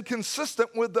that is inconsistent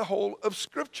with the whole of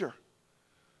Scripture.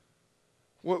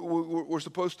 We're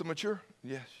supposed to mature?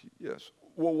 Yes.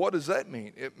 Well, what does that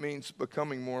mean? It means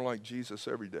becoming more like Jesus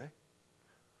every day.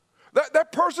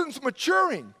 That person's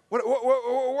maturing.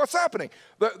 What's happening?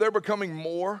 They're becoming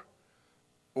more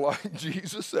like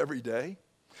Jesus every day.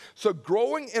 So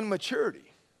growing in maturity,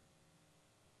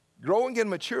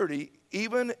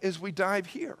 even as we dive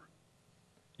here,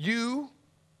 you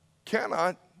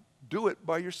cannot do it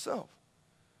by yourself.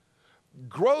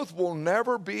 Growth will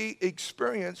never be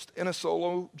experienced in a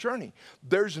solo journey.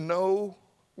 There's no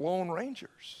lone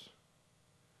rangers.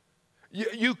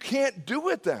 You can't do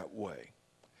it that way.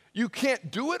 You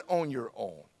can't do it on your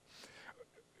own.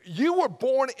 You were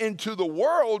born into the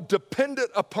world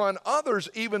dependent upon others,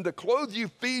 even to clothe you,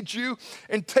 feed you,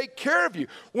 and take care of you.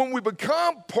 When we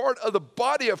become part of the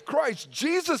body of Christ,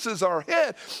 Jesus is our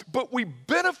head, but we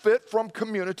benefit from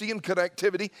community and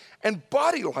connectivity and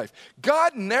body life.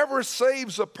 God never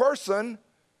saves a person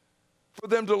for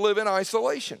them to live in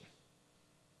isolation.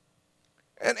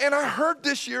 And I heard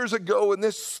this years ago, and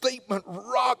this statement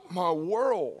rocked my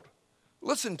world.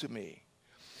 Listen to me.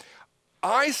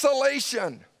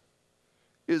 Isolation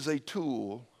is a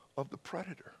tool of the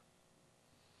predator.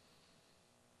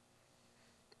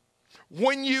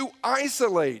 When you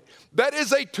isolate, that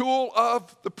is a tool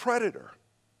of the predator.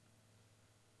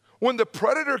 When the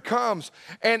predator comes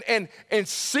and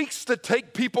seeks to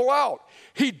take people out,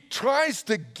 he tries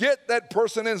to get that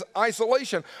person in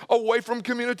isolation, away from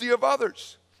community of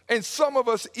others. And some of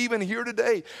us, even here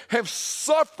today, have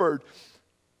suffered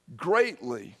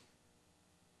greatly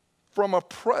from a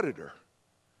predator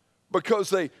because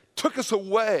they took us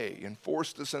away and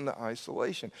forced us into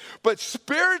isolation. But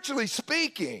spiritually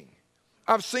speaking,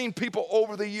 I've seen people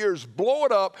over the years blow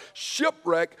it up,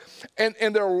 shipwreck, and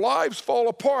their lives fall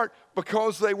apart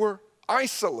because they were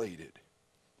isolated.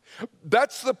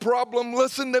 That's the problem.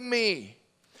 Listen to me.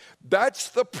 That's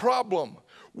the problem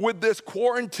with this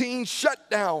quarantine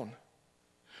shutdown.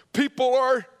 People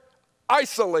are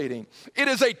isolating. It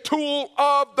is a tool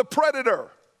of the predator.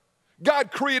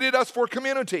 God created us for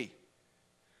community,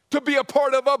 to be a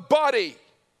part of a body.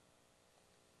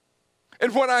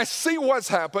 And when I see what's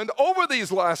happened over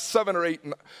these last 7 or 8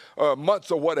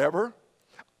 months or whatever,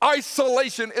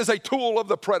 isolation is a tool of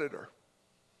the predator.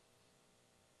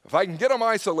 If I can get them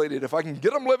isolated, if I can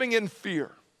get them living in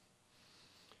fear,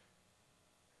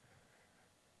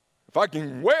 if I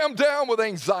can weigh them down with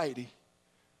anxiety,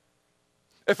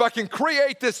 if I can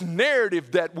create this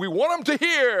narrative that we want them to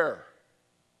hear,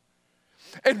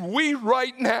 and we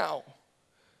right now,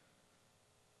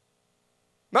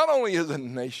 not only as a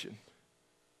nation,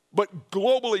 but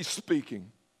globally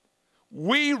speaking,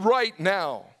 we right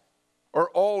now are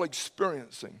all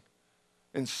experiencing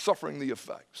and suffering the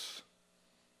effects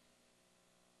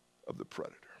of the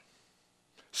predator.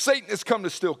 Satan has come to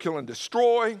steal, kill, and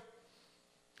destroy.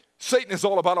 Satan is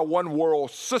all about a one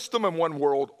world system and one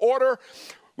world order.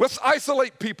 Let's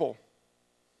isolate people.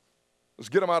 Let's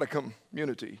get them out of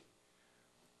community.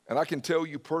 And I can tell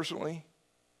you personally,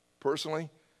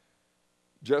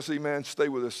 Jesse, man, stay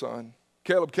with his son.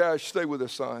 Caleb Cash, stay with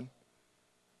his son.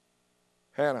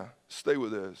 Hannah, stay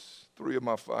with us. 3 of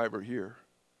my 5 are here.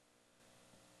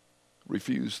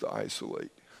 Refuse to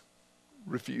isolate.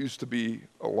 Refuse to be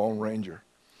a lone ranger.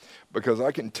 Because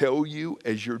I can tell you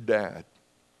as your dad,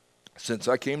 since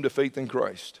I came to faith in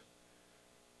Christ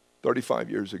 35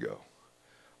 years ago,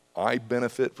 I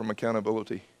benefit from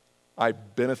accountability. I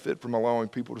benefit from allowing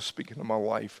people to speak into my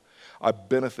life. I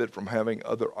benefit from having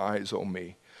other eyes on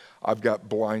me. I've got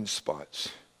blind spots.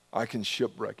 I can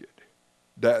shipwreck it.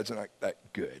 Dad's not that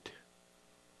good.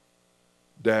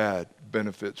 Dad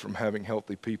benefits from having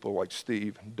healthy people like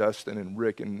Steve and Dustin and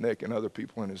Rick and Nick and other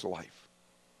people in his life.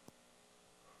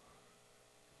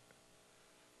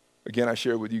 Again, I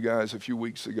shared with you guys a few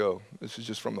weeks ago, this is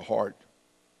just from the heart,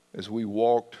 as we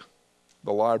walked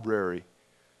the library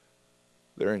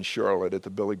there in Charlotte at the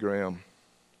Billy Graham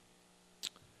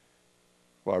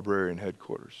Librarian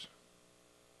headquarters.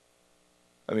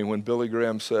 I mean, when Billy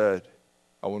Graham said,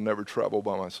 I will never travel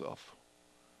by myself,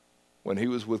 when he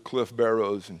was with Cliff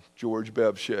Barrows and George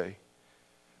Babshay,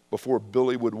 before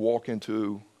Billy would walk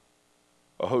into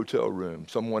a hotel room,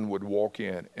 someone would walk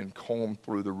in and comb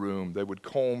through the room. They would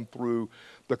comb through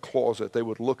the closet. They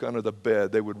would look under the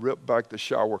bed. They would rip back the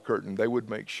shower curtain. They would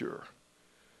make sure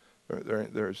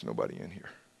there's nobody in here.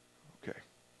 Okay.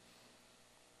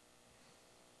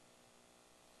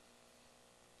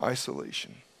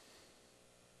 Isolation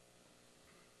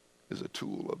is a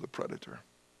tool of the predator.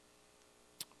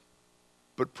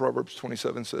 But Proverbs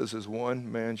 27 says, as one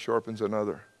man sharpens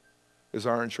another, as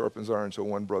iron sharpens iron, so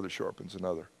one brother sharpens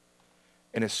another.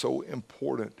 And it's so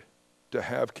important to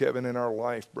have Kevin in our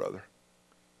life, brother.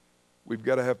 We've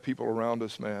got to have people around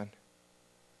us, man,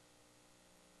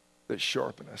 that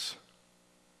sharpen us.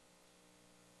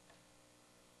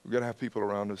 We've got to have people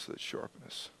around us that sharpen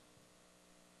us.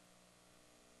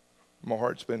 My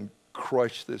heart's been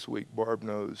crushed this week, Barb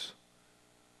knows,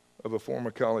 of a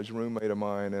former college roommate of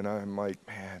mine, and I'm like,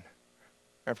 man,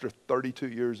 after 32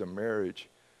 years of marriage,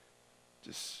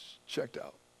 just checked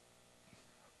out.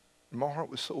 And my heart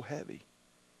was so heavy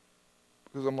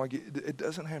because I'm like, it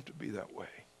doesn't have to be that way.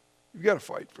 You've got to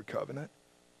fight for covenant.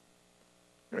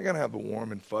 You're not going to have the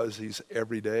warm and fuzzies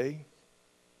every day.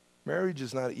 Marriage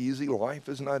is not easy. Life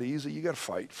is not easy. You got to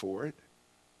fight for it.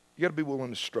 You got to be willing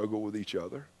to struggle with each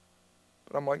other.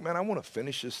 But I'm like, man, I want to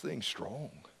finish this thing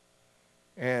strong.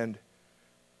 And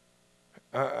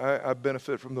I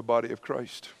benefit from the body of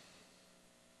Christ.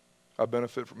 I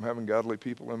benefit from having godly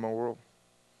people in my world.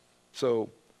 So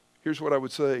here's what I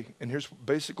would say, and here's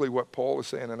basically what Paul is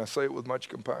saying, and I say it with much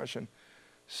compassion.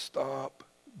 Stop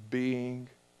being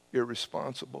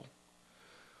irresponsible.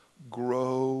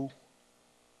 Grow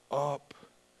up.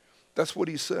 That's what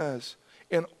he says.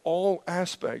 In all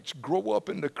aspects, grow up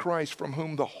into Christ, from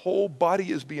whom the whole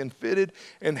body is being fitted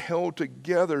and held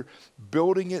together,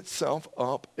 building itself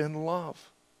up in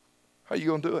love. How are you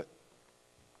going to do it?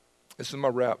 This is my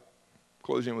wrap.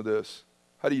 Closing with this.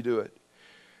 How do you do it?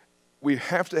 We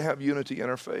have to have unity in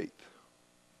our faith.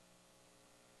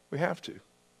 We have to.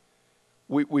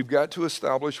 We've got to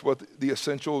establish what the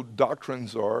essential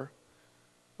doctrines are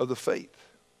of the faith.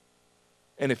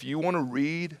 And if you want to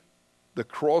read the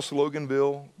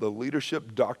Cross-Loganville, the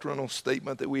leadership doctrinal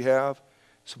statement that we have,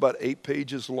 it's about 8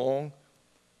 pages long.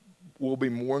 We'll be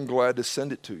more than glad to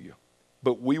send it to you.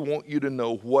 But we want you to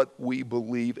know what we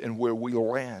believe and where we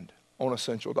land on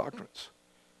essential doctrines.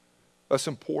 That's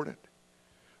important.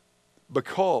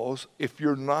 Because if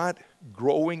you're not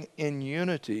growing in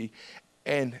unity,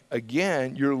 and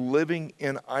again, you're living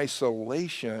in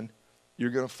isolation,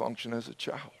 you're going to function as a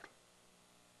child.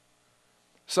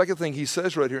 Second thing he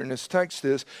says right here in this text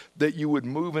is that you would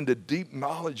move into deep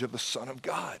knowledge of the Son of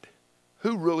God.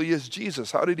 Who really is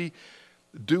Jesus? How did he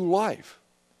do life?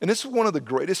 And this is one of the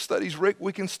greatest studies, Rick,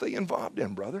 we can stay involved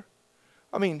in, brother.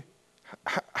 I mean,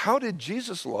 how did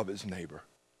Jesus love his neighbor?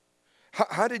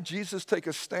 How did Jesus take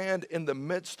a stand in the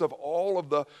midst of all of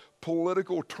the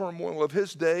political turmoil of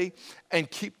his day and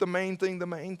keep the main thing the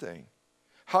main thing?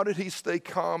 How did he stay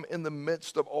calm in the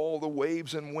midst of all the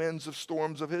waves and winds of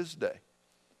storms of his day?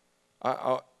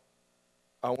 I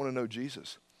want to know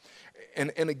Jesus.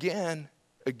 And again,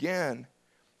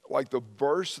 like the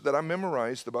verse that I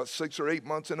memorized about 6 or 8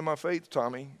 months into my faith,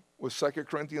 Tommy, was 2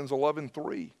 Corinthians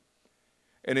 11:3.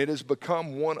 And it has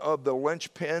become one of the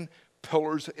linchpin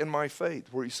pillars in my faith,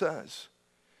 where he says,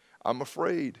 I'm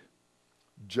afraid,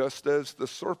 just as the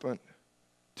serpent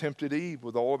tempted Eve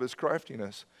with all of his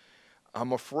craftiness,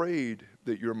 I'm afraid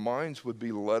that your minds would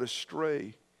be led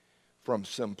astray from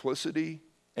simplicity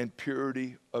and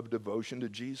purity of devotion to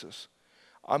Jesus.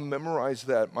 I memorized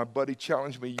that. My buddy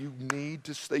challenged me, you need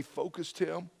to stay focused,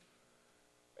 Tim.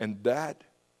 And that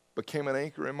became an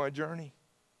anchor in my journey.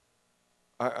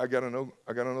 I got to know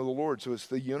the Lord. So it's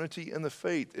the unity in the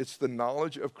faith. It's the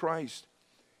knowledge of Christ.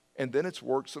 And then it's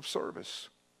works of service.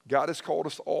 God has called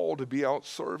us all to be out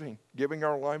serving, giving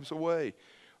our lives away,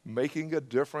 making a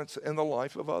difference in the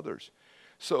life of others.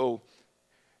 So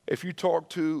if you talk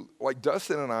to, like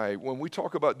Dustin and I, when we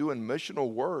talk about doing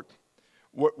missional work,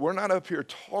 we're not up here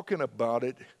talking about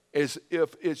it as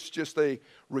if it's just a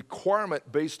requirement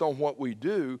based on what we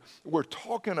do. We're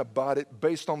talking about it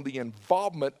based on the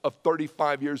involvement of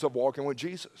 35 years of walking with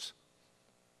Jesus.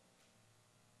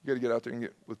 You got to get out there and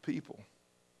get with people.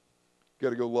 You got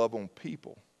to go love on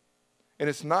people. And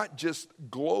it's not just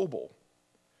global.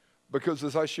 Because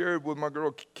as I shared with my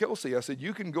girl Kelsey, I said,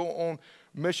 you can go on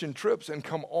mission trips and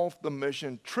come off the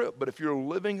mission trip. But if you're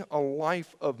living a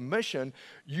life of mission,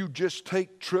 you just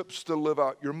take trips to live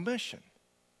out your mission.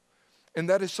 And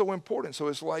that is so important. So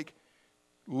it's like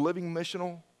living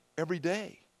missional every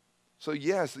day. So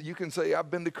yes, you can say, I've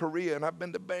been to Korea and I've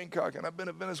been to Bangkok and I've been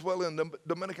to Venezuela and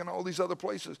Dominican, all these other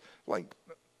places. Like,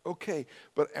 okay,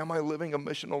 but am I living a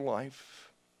missional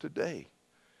life today?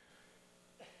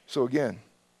 So again,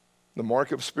 the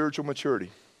mark of spiritual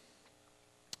maturity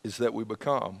is that we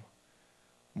become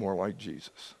more like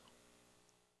Jesus.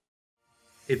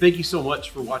 Hey, thank you so much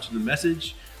for watching the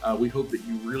message. We hope that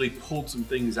you really pulled some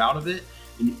things out of it.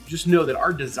 And just know that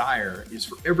our desire is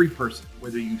for every person,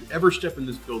 whether you ever step in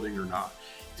this building or not,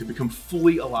 to become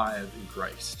fully alive in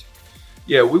Christ.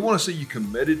 Yeah, we want to see you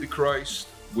committed to Christ.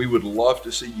 We would love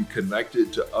to see you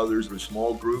connected to others in a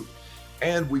small group.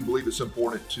 And we believe it's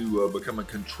important to become a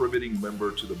contributing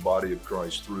member to the body of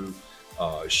Christ through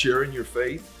sharing your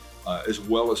faith, as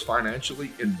well as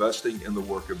financially investing in the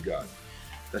work of God.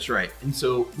 That's right. And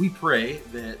so we pray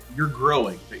that you're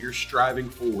growing, that you're striving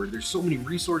forward. There's so many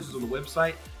resources on the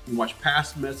website. You can watch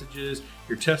past messages,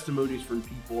 your testimonies from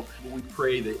people. We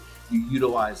pray that you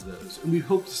utilize those. And we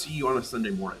hope to see you on a Sunday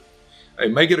morning. Hey,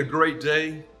 make it a great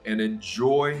day and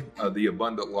enjoy the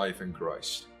abundant life in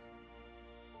Christ.